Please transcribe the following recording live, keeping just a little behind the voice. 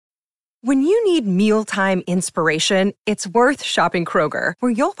When you need mealtime inspiration, it's worth shopping Kroger,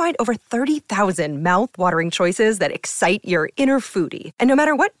 where you'll find over 30,000 mouth-watering choices that excite your inner foodie. And no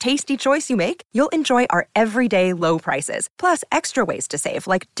matter what tasty choice you make, you'll enjoy our everyday low prices, plus extra ways to save,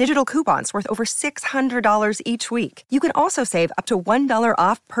 like digital coupons worth over $600 each week. You can also save up to $1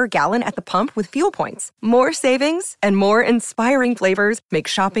 off per gallon at the pump with fuel points. More savings and more inspiring flavors make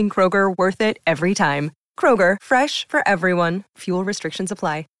shopping Kroger worth it every time. Kroger, fresh for everyone. Fuel restrictions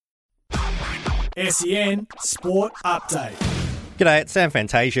apply. SEN Sport Update. G'day, it's Sam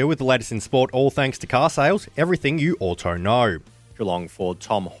Fantasia with the latest in sport, all thanks to car sales, everything you auto know. Geelong forward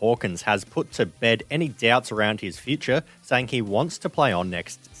Tom Hawkins has put to bed any doubts around his future, saying he wants to play on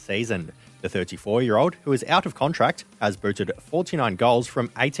next season. The 34-year-old, who is out of contract, has booted 49 goals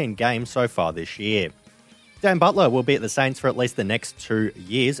from 18 games so far this year. Dan Butler will be at the Saints for at least the next 2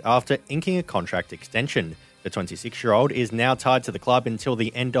 years after inking a contract extension. The 26-year-old is now tied to the club until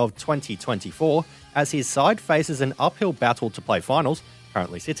the end of 2024 as his side faces an uphill battle to play finals,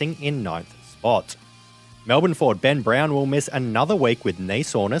 currently sitting in 9th spot. Melbourne forward Ben Brown will miss another week with knee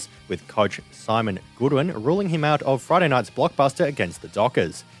soreness, with coach Simon Goodwin ruling him out of Friday night's blockbuster against the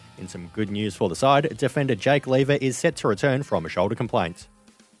Dockers. In some good news for the side, defender Jake Lever is set to return from a shoulder complaint.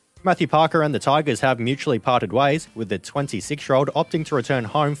 Matthew Parker and the Tigers have mutually parted ways, with the 26-year-old opting to return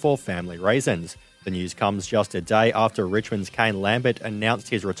home for family reasons. The news comes just a day after Richmond's Kane Lambert announced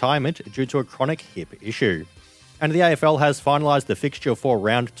his retirement due to a chronic hip issue. And the AFL has finalised the fixture for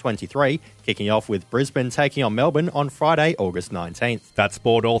round 23, kicking off with Brisbane taking on Melbourne on Friday, August 19th. That's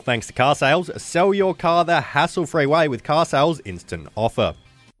sport all thanks to car sales. Sell your car the hassle-free way with car sales instant offer.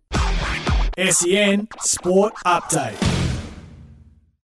 SEN Sport Update.